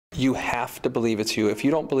You have to believe it's you. If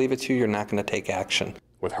you don't believe it's you, you're not going to take action.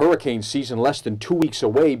 With hurricane season less than 2 weeks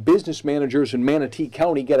away, business managers in Manatee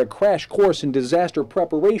County get a crash course in disaster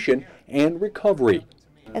preparation and recovery.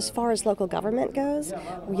 As far as local government goes,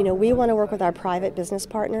 we want to work with our private business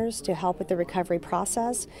partners to help with the recovery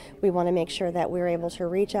process. We want to make sure that we're able to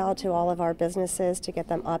reach out to all of our businesses to get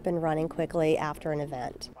them up and running quickly after an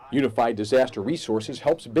event. Unified Disaster Resources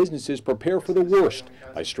helps businesses prepare for the worst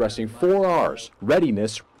by stressing 4 R's: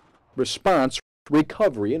 readiness, response,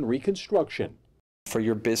 recovery, and reconstruction. For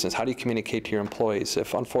your business, how do you communicate to your employees?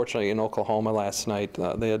 If unfortunately in Oklahoma last night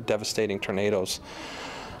they had devastating tornadoes,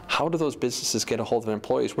 how do those businesses get a hold of their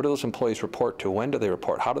employees? Where do those employees report to? When do they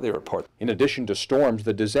report? How do they report? In addition to storms,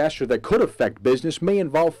 the disaster that could affect business may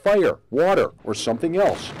involve fire, water, or something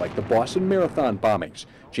else, like the Boston Marathon bombings.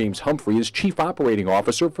 James Humphrey is Chief Operating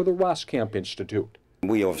Officer for the Roskamp Institute.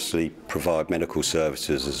 We obviously provide medical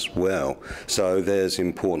services as well, so there's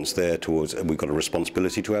importance there towards, we've got a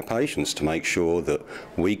responsibility to our patients to make sure that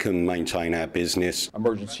we can maintain our business.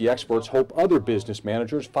 Emergency experts hope other business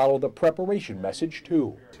managers follow the preparation message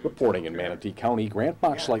too. Reporting in Manatee County, Grant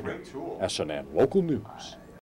Boxleitner, SNN Local News.